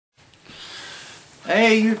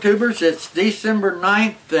Hey YouTubers, it's December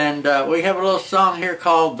 9th and we have a little song here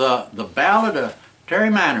called the Ballad of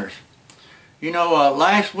Terry Manners. You know,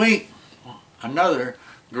 last week another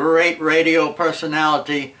great radio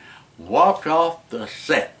personality walked off the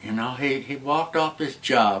set. You know, he walked off his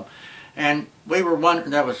job, and we were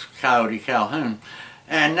wondering, that was Coyote Calhoun,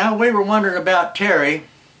 and now we were wondering about Terry,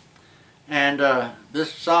 and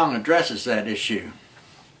this song addresses that issue.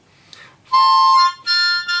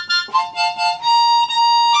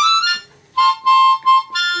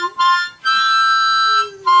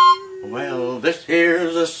 Well, this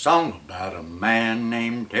here's a song about a man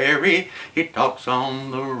named Terry. He talks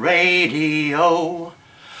on the radio.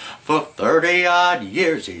 For 30-odd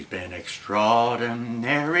years he's been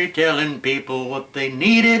extraordinary, telling people what they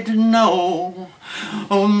needed to know.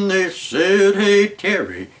 They said, hey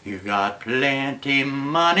Terry, you got plenty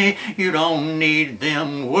money, you don't need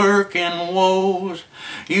them working woes.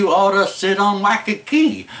 You ought to sit on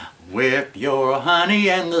Waikiki with your honey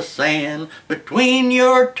and the sand between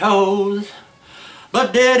your toes.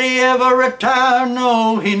 But did he ever retire?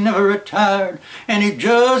 No, he never retired, and he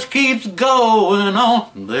just keeps going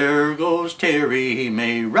on. There goes Terry, he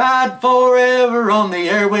may ride forever on the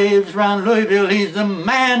airwaves round Louisville. He's the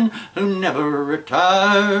man who never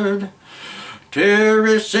retired.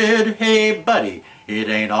 Terry said, hey buddy, it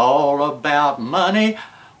ain't all about money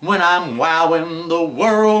when I'm wowing the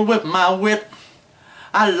world with my wit.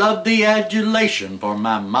 I love the adulation for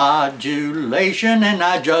my modulation, and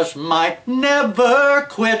I just might never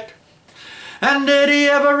quit. And did he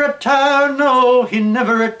ever retire? No, he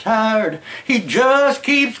never retired. He just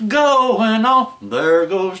keeps going on. There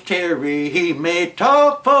goes Terry. He may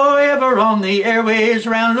talk forever on the airways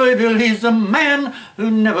round Louisville. He's the man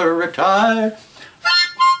who never retired.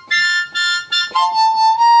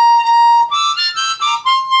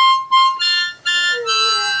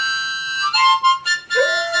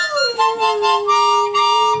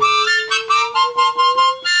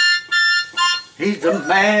 He's the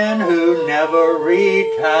man who never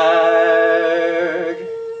retired.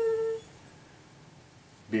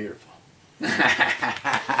 Beautiful.